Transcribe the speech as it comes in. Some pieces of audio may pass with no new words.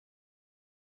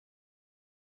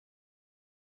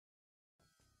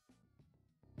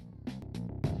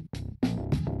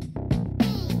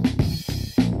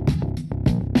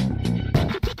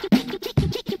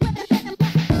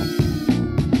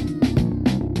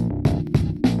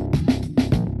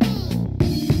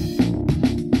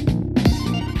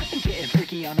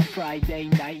Friday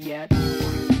night yet.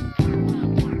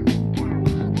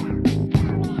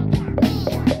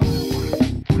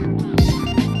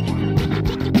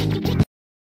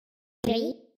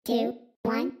 Three, two,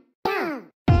 one, go!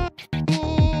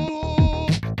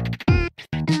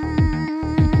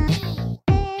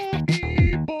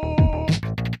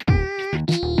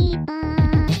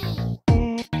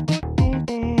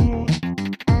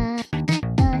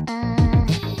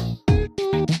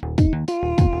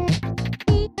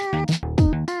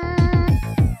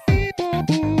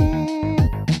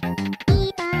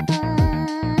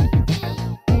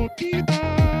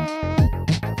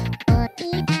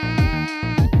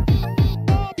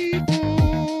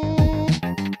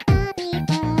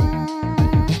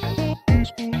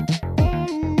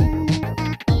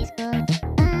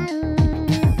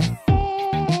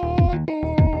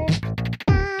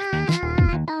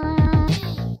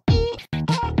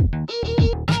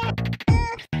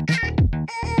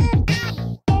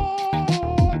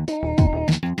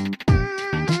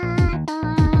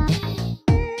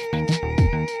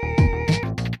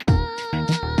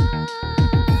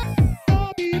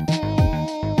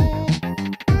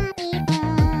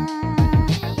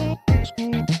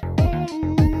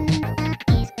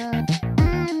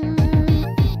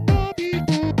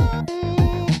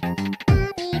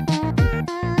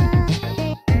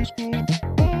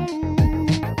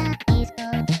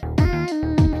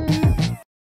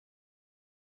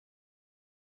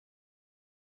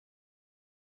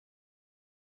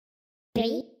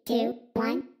 Three, two,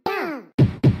 one, go!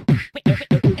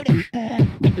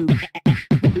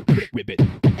 Ribbit.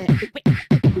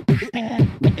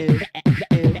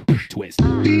 Twist.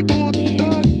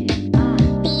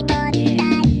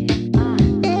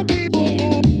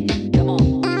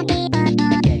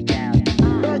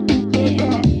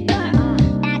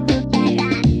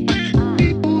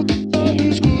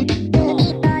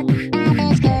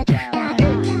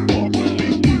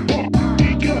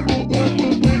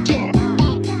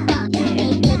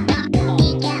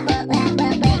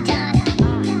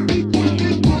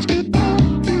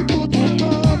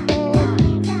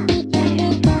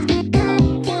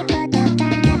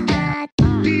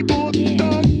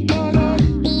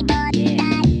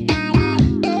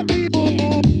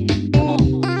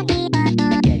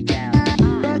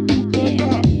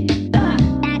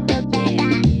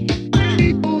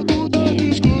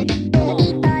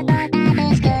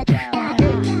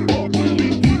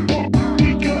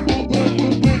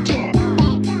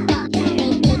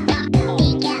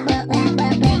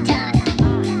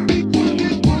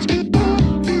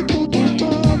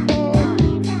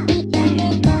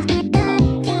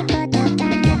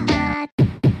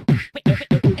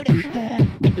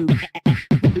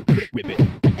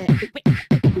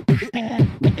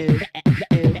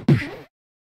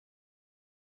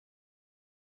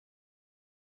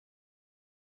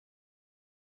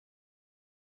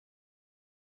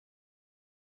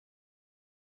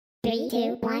 Three,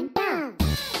 two, one, go!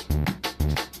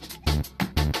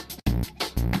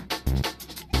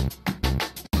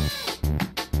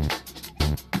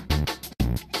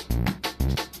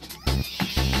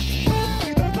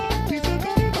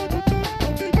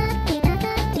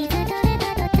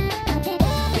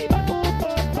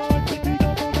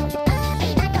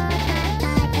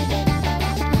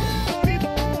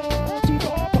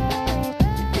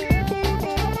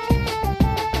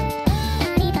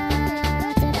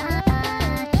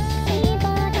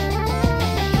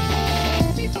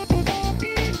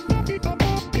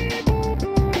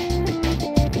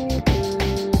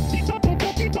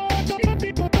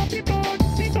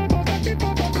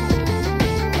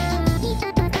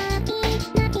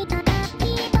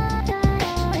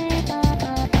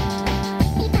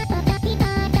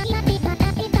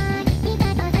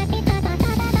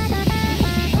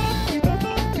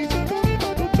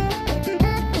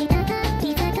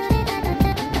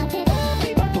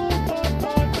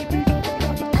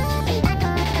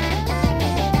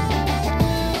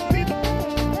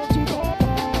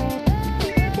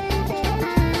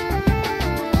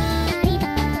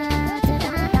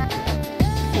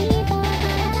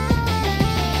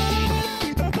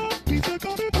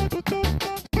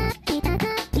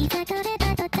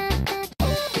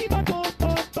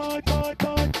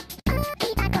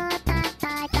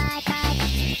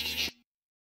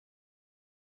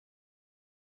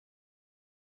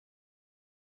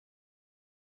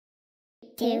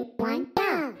 Two, one,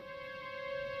 go!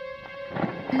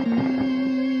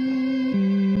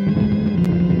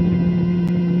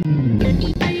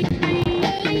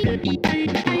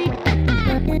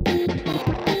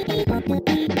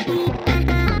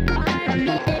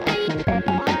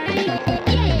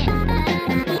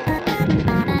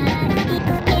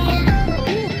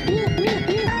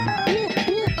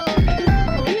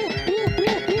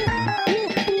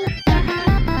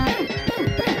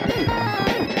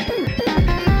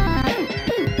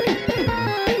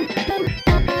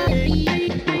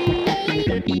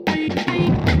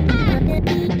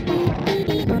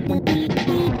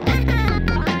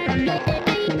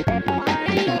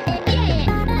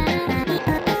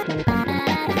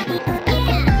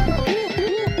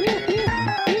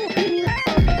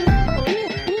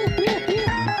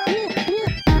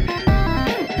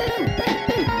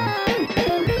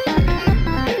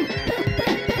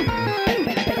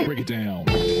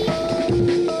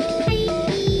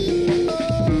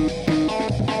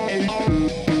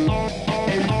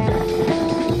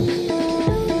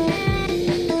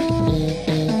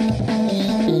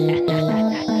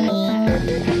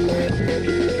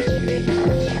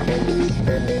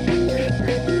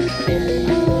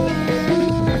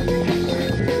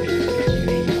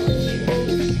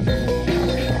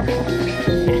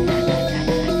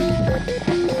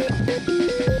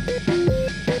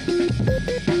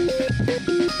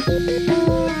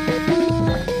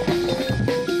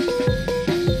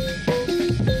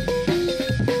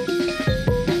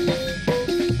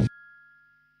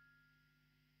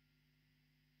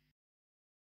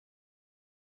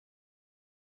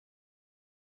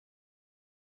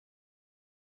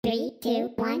 3,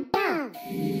 2, 1, go!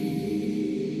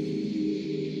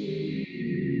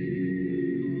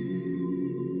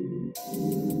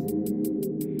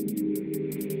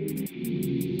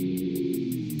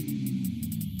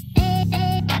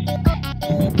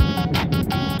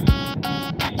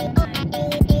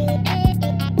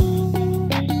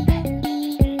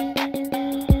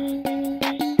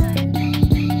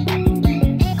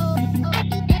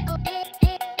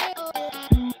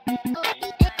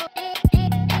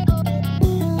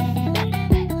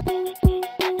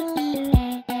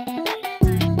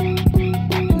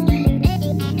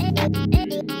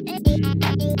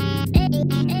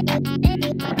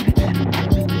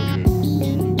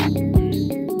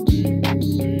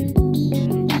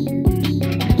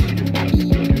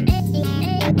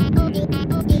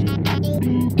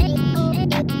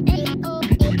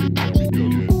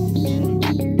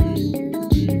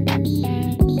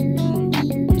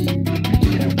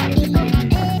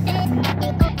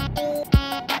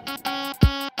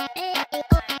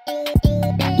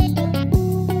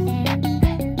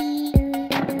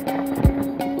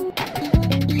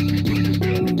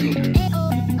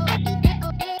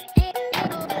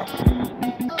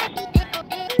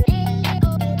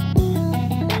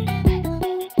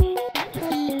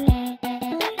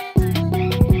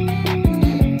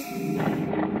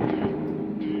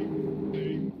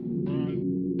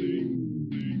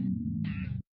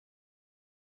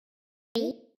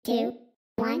 Three, two,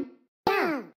 one,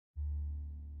 go!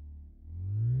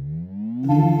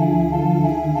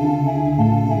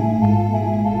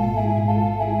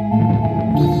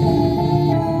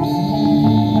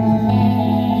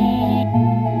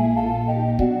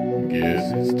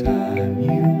 Guess it's time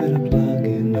you better plug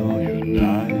in all your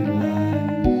night lights.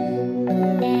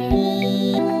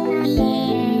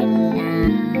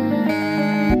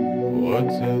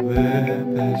 What's up there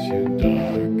past your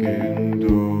darkened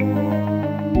door?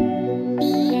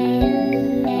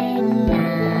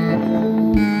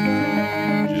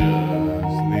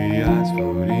 Just the ice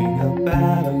floating up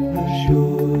out of the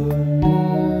shore.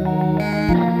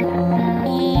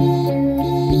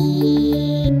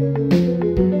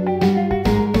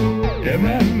 Yeah,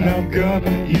 man, I'm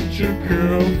gonna eat your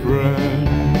girlfriend.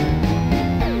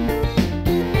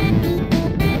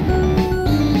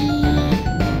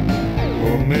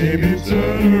 Or maybe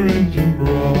turn her into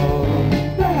broth.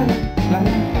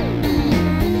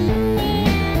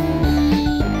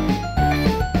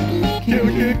 Kill a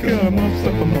kid, cut him up,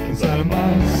 stuff him up inside of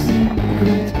my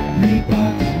secret meat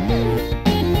box.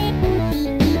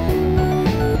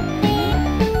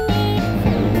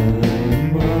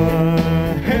 My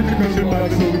hands are crunched by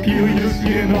this little peel your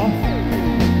skin off.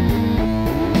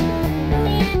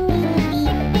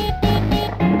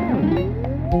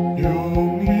 You'll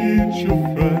meet your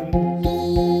friends.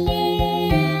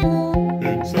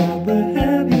 It's all the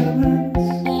ambulance.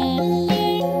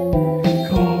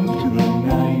 Call to the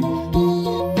night.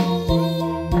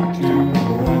 To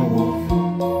a werewolf.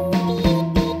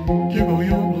 Give all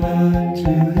your blood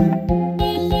to him.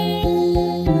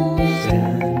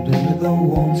 Stand under the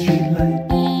warm street light.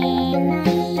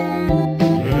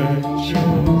 Let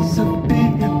yourself be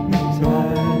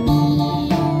hypnotized.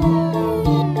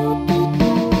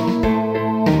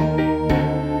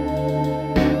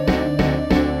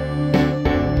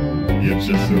 You're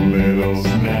just a little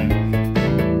snack.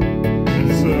 And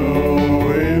so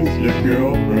is your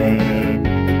girlfriend.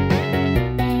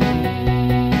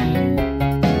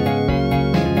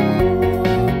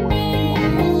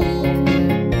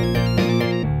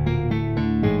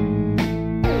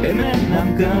 And then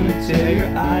I'm gonna tear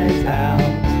your eyes out.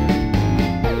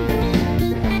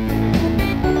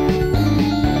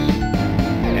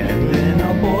 And then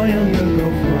I'll boil your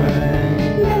girlfriend.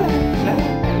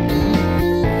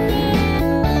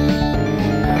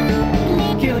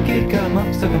 Kill a kid, cut him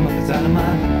up, suck him up inside of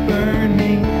my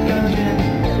burning dungeon.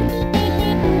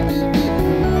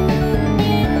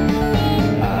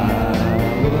 I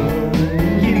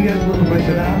would give you guys a little break,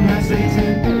 but I'm not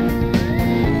Satan.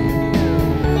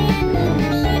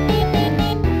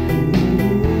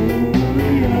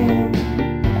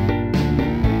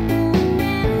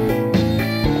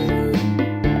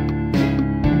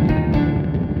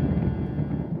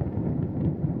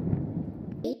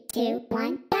 Three, two,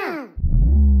 one, go!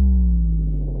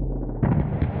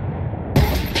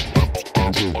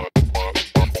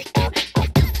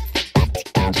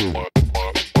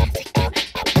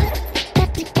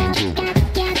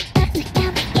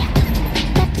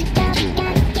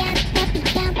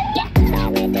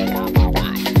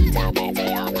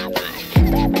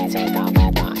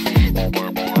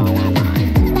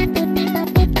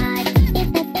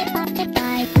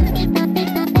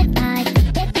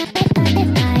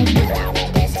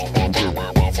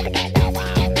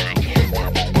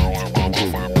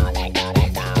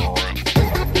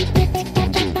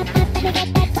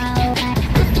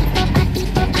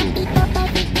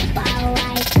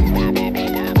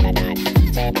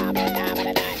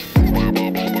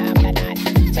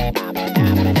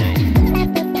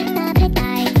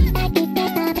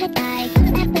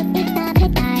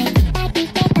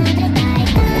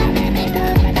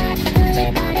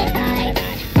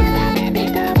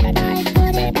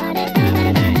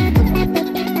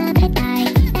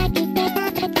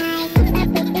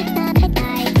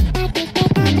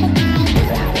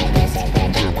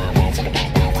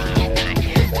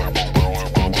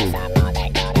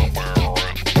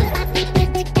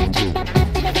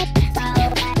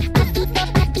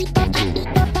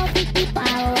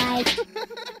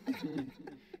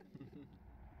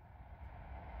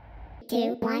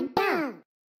 1, go!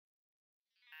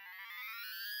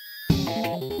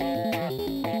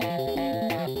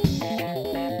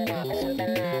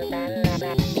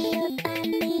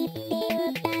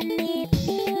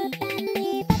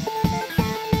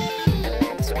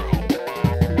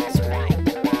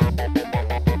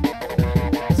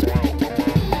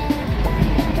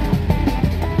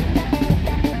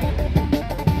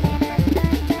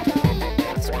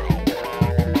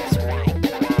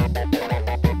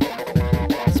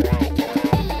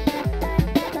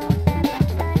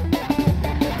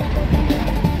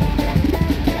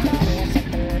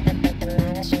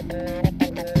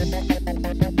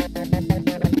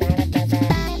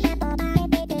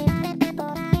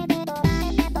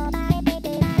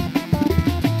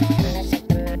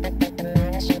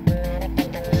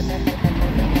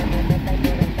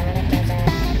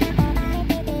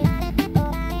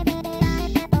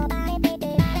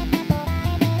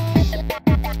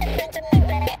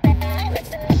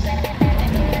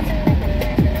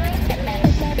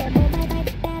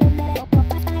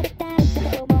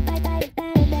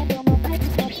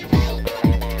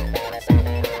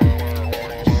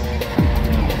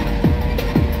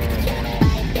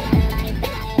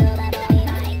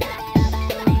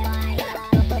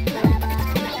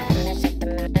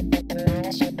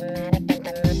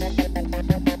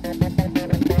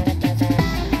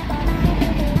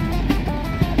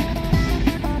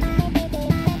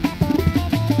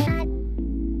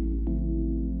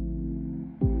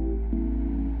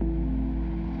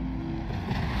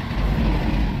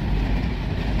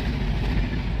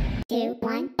 Two,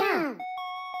 one, go!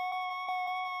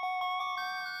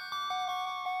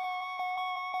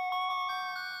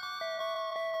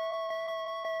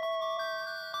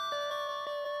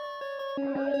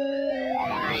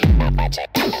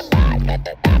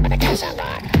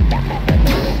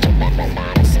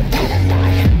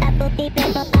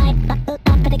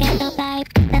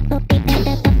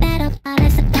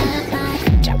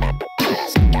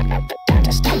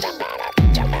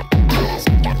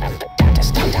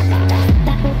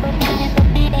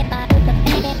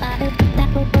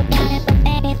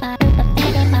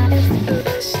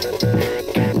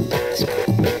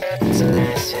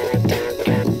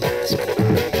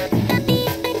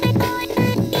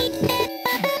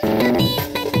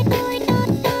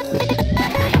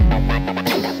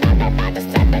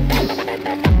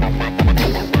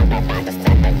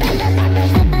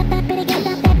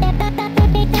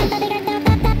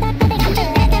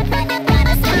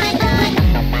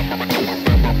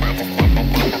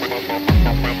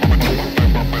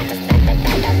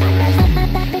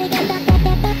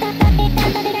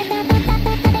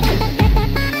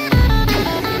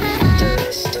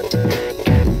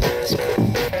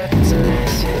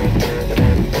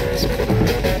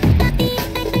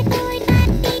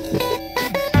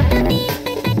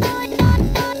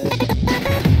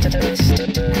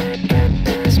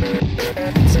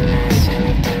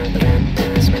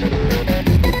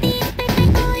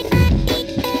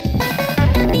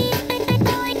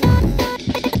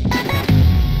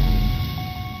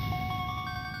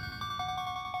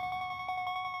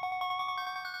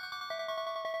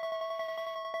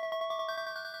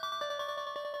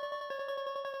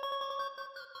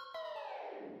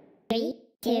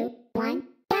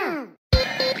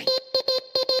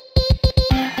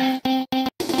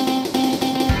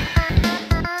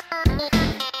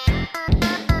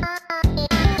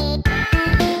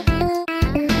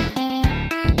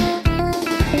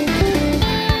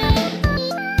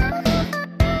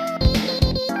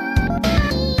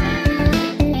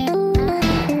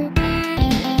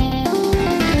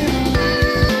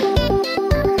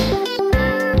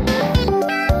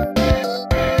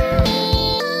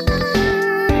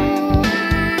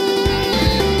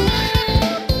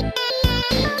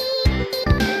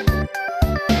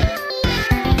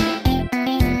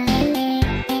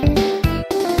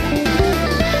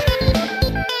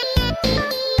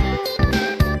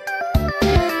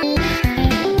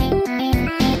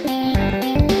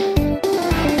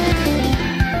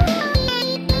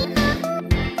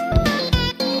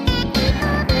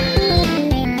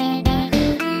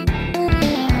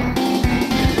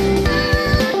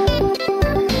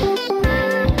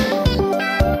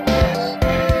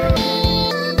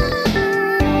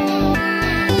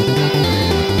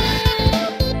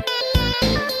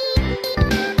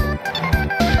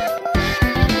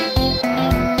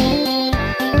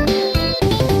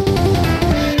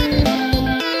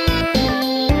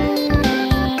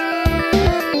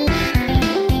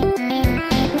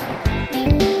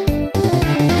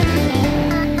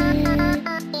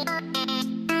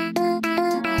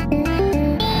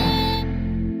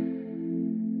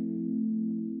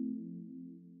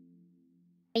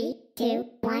 3, 2,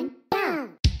 1, go!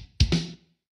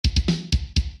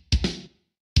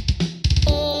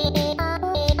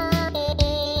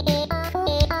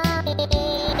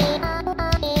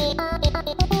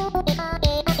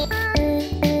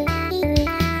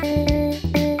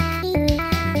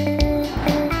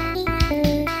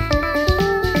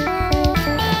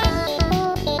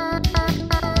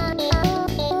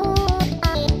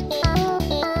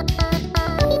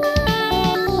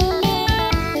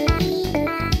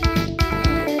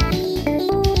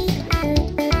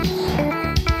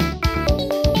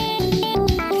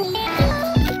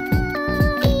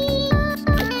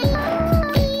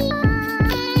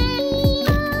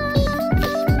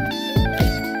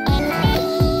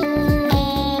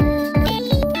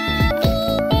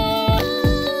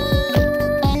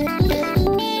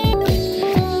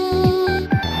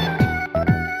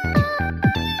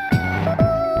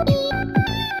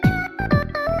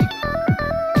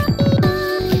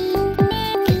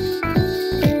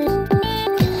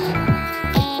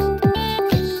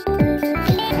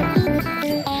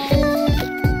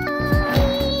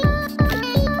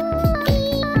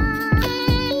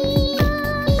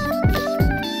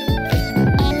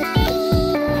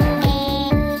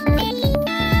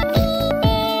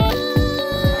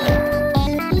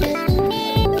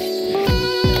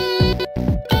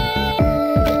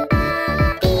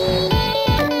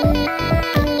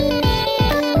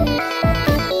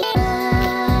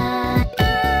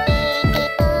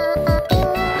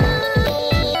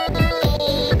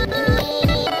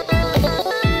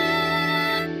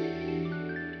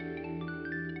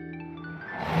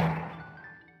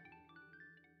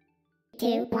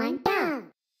 Two, one, go!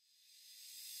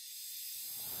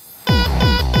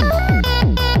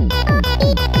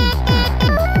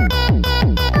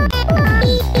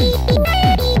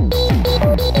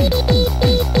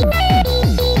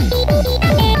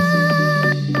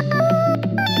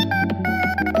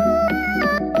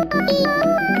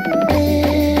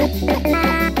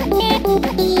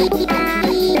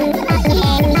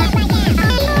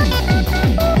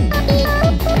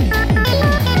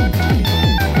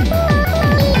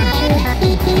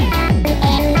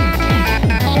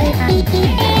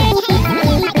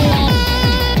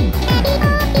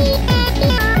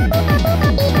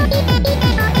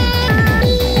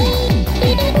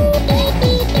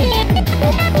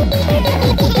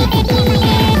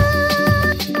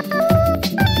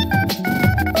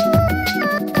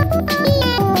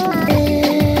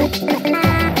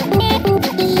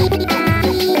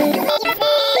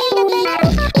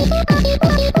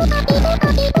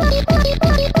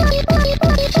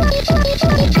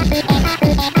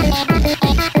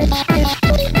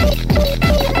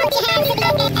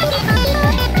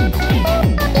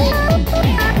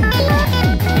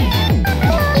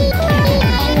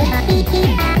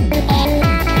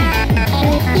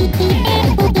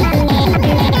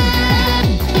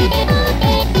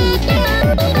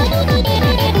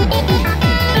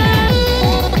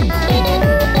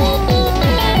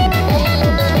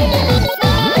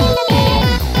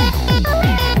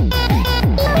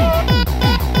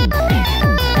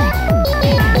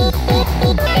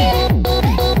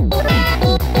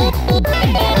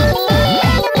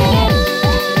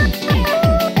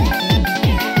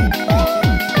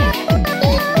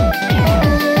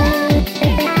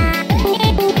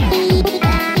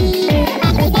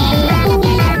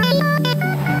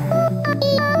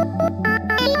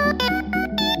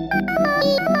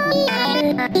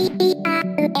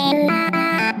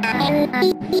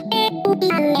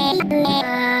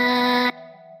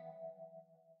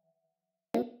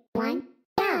 One,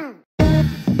 go!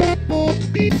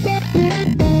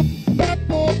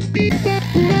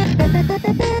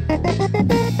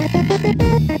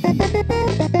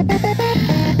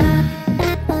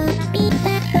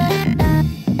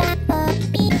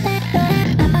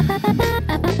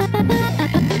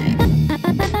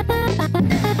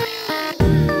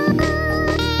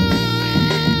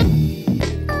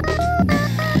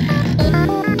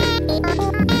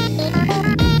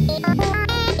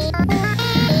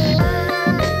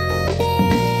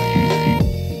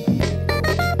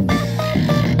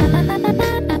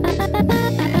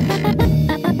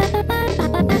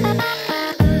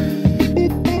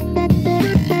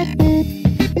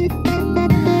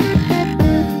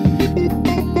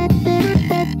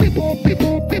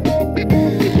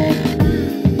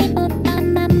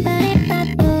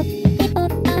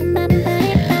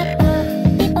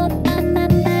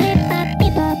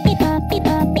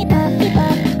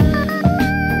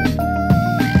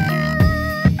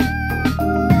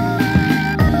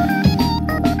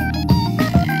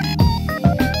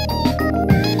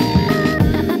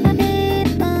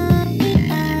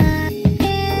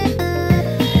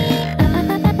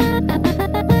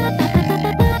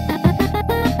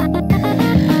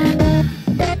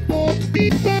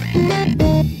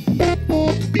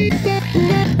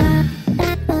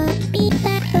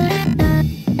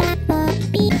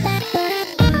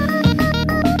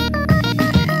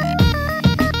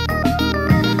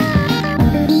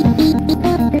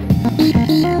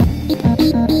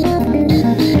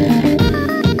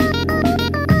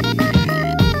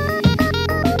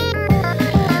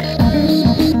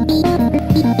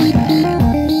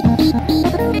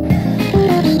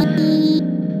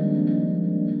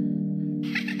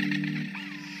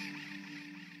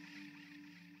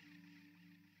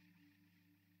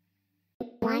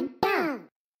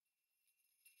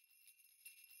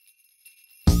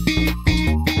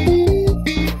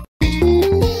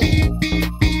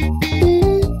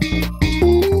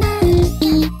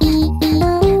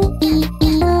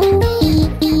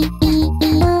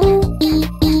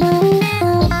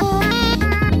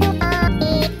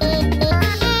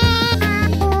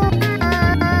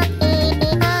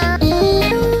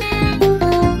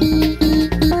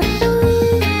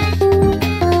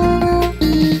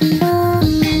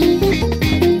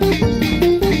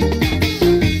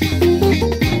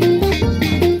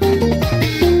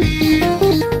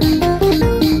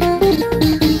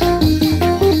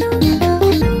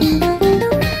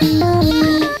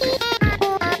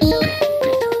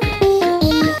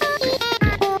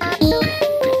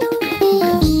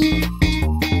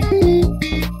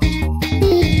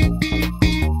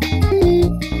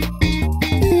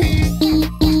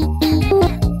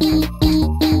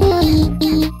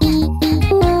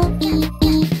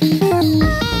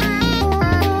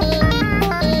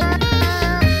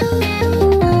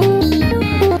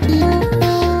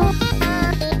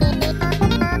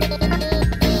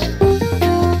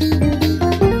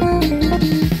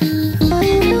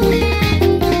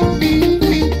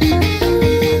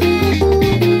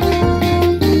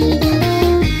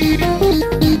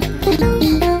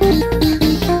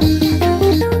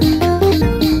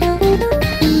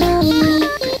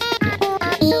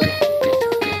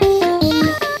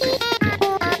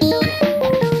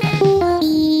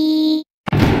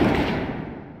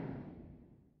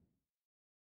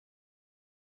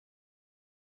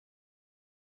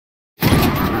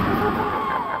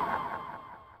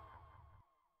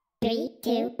 3,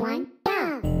 2, 1,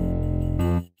 go!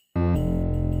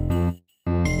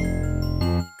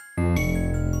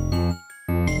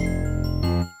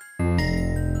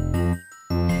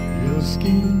 Your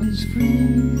skin is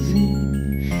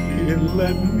freezing, and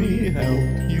let me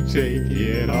help you take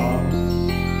it off.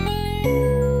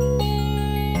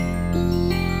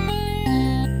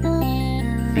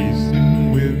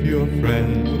 Feasting with your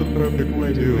friends, the perfect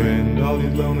way to end all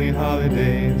these lonely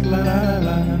holidays. La la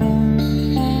la.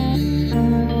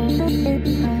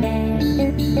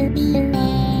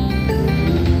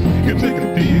 You can take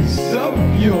a piece of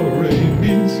your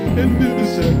rabies and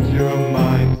vivisect your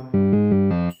mind.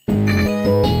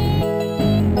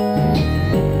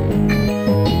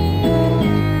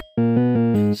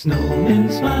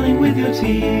 Snowmen smiling with your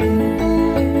teeth,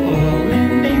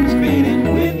 foreign names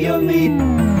created with your meat.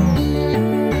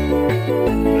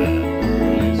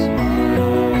 Early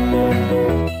smile.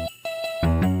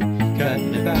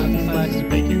 Cutting 1,000 slices to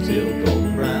make you till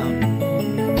golden brown.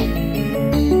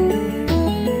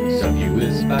 Stuff you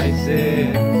with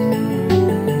spices,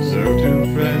 Serve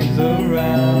two friends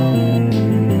around.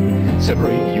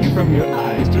 separate you from your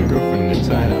eyes to a girlfriend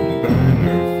inside out. Burn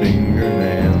her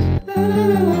fingernails.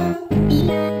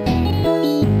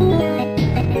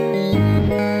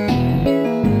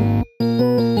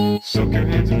 Soak your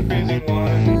hands in freezing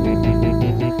water,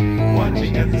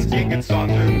 watching as the skin gets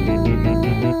softened.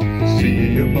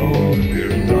 See your bones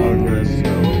appear in darkness,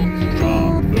 snow.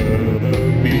 Drop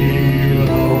the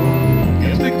below.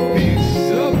 You take a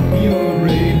piece of your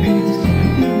rabies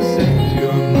and set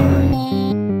your mind.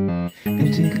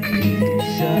 And take a peek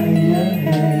inside your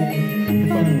head and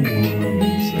find the world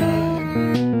inside.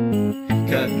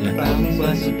 Cutting 1,000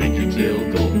 slices to make your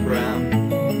tail golden brown.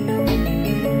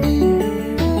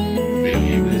 Fill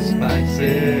you with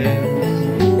spices,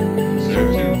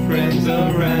 serve two friends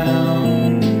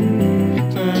around.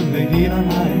 Turn the heat on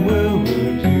high and we'll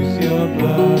reduce your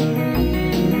blood.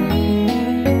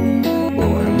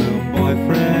 Boy, little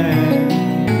boyfriend,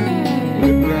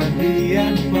 with brandy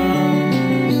and fun.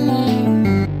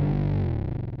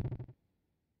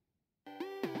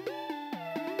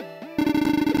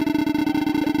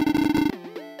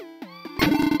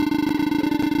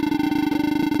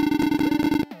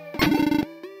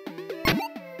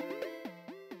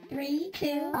 Three,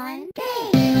 two, one,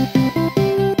 go!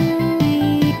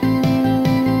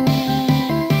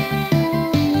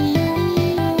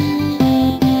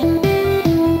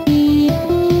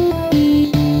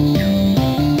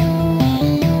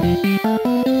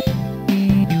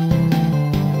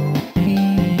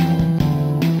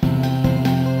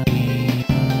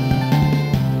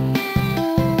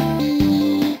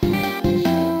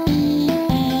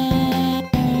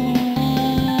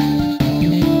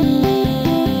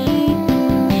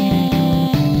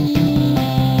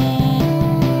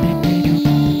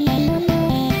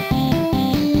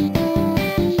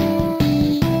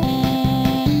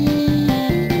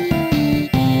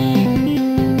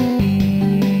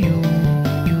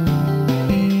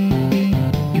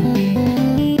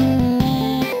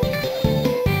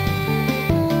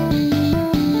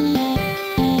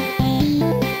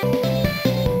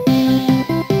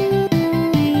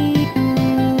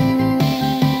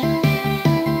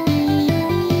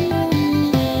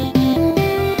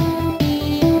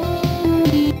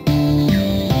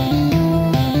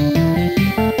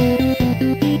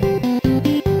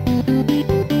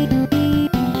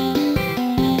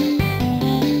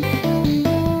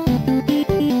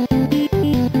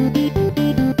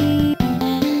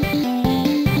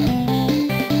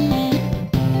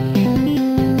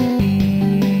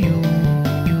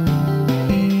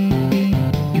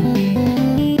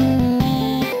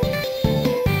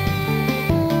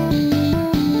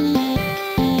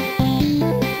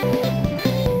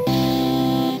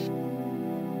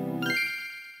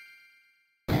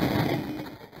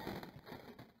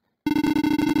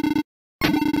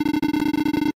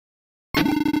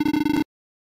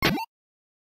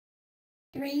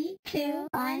 Three, two,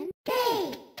 one,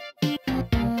 go!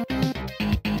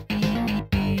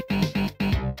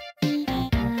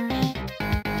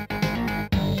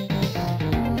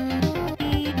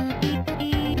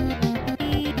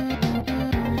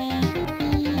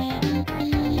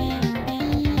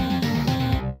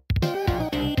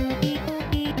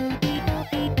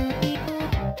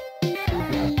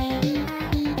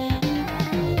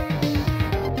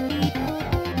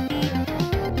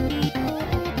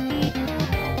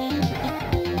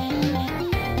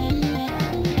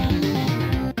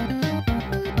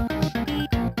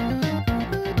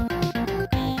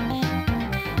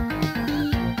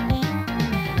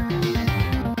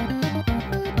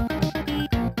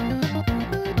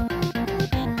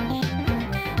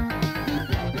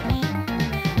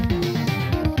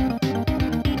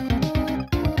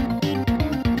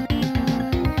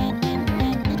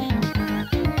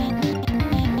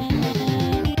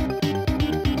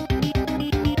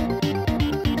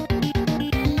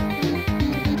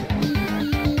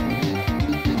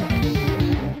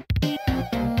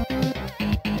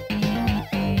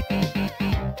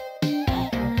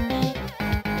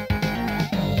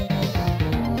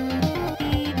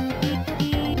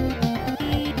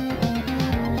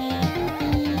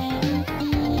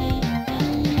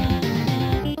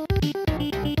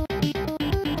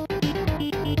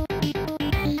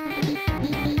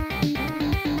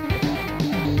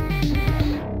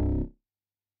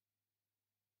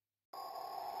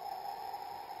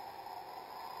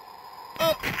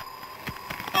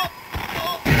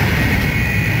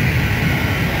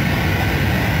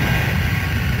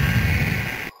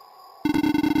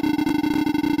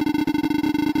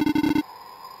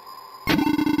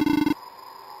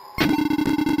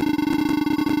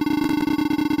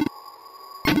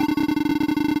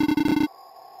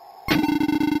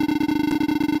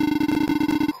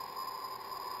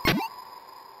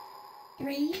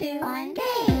 3, 2, 1, go!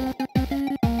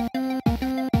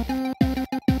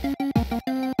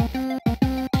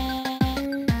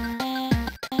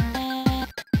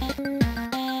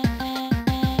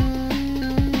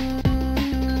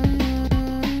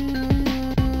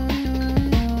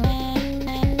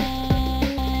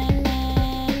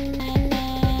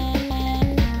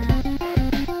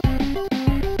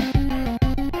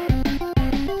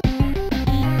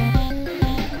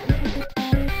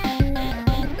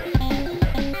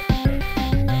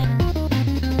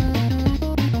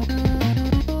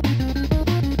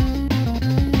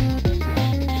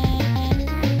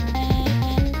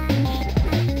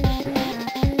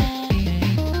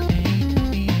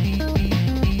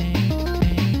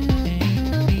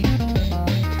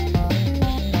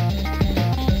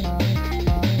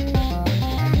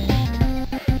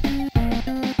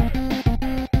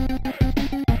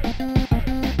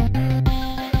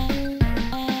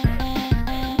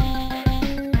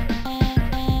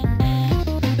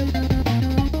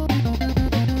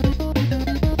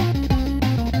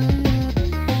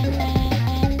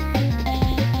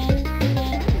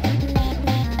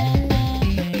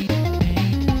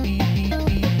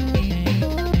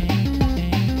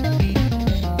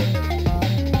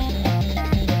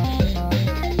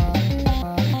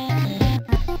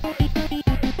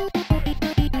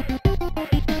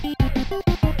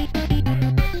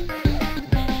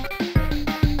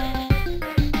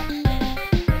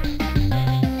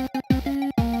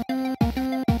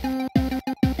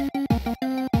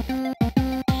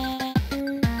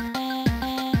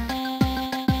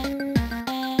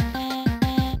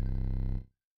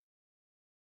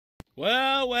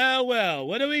 Well,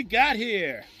 what do we got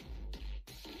here?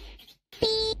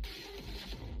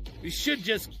 We should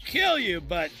just kill you,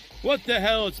 but what the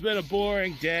hell, it's been a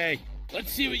boring day.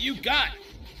 Let's see what you got.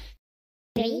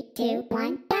 3, 2,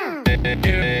 1, go!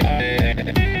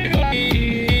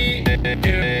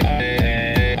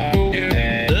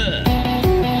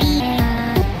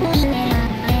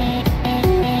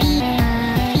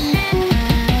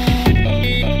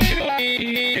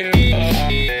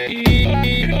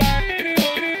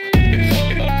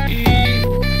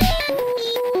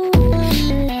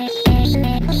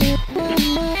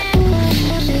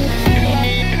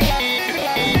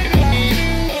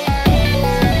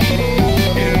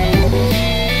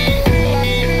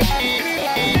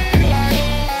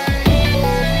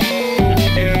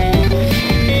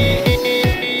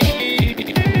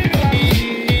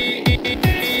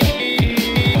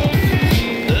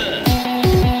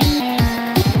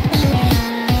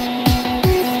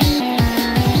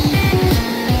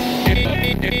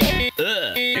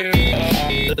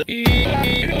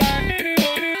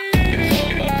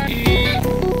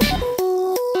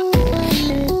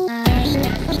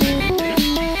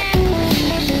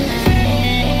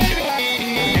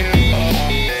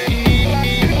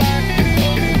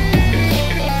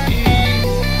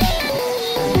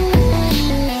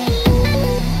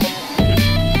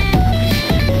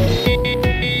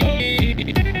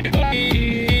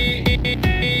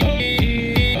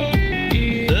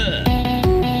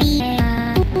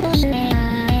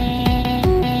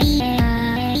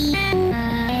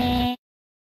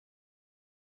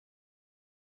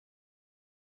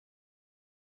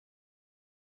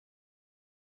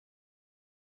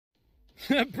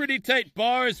 Pretty tight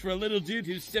bars for a little dude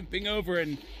who's simping over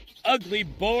an ugly,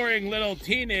 boring little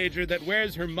teenager that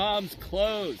wears her mom's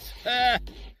clothes. 3,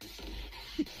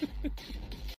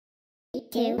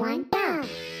 2, 1, go!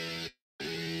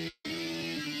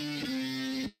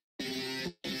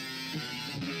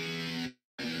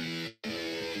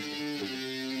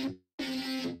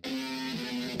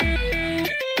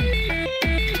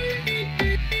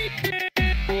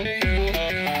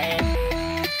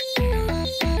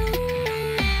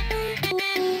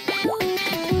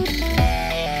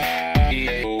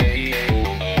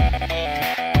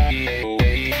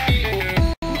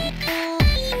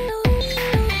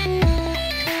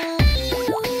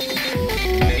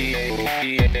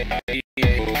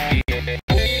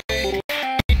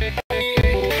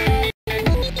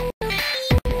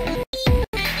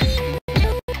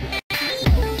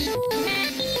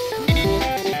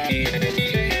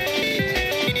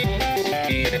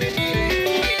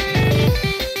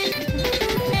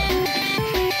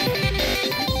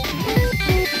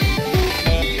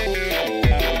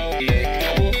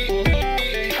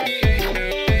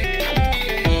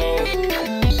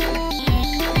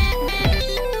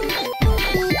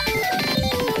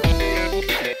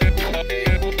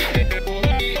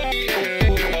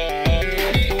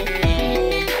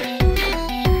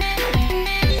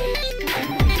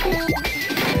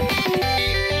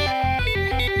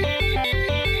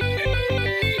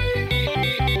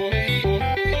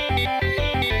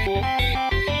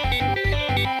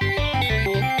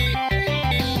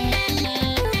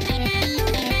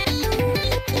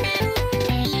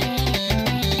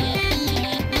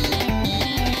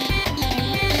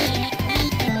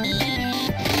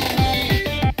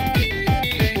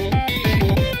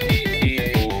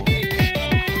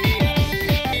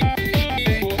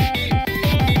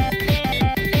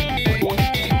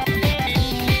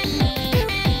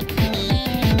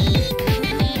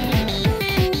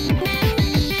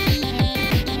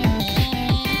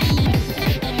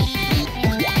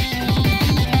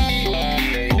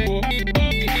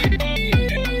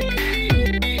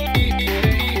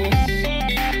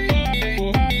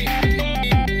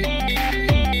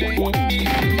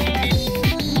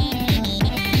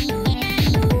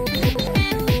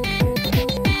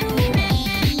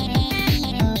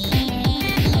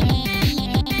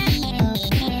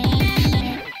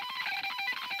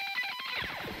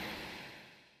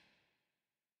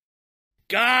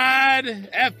 God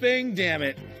effing damn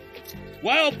it.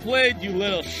 Well played, you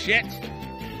little shit.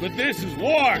 But this is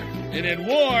war, and in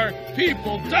war,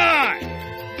 people die.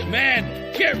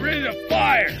 Man, get rid of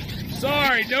fire.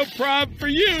 Sorry, no problem for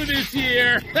you this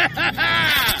year.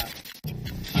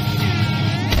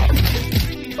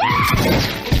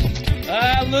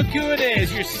 Look who it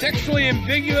is, your sexually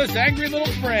ambiguous, angry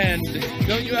little friend.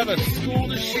 Don't you have a school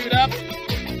to shoot up?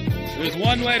 There's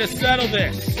one way to settle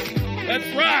this. Let's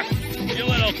rock, you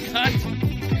little cunt.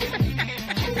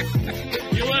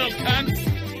 You little cunt.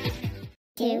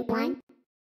 2, 1.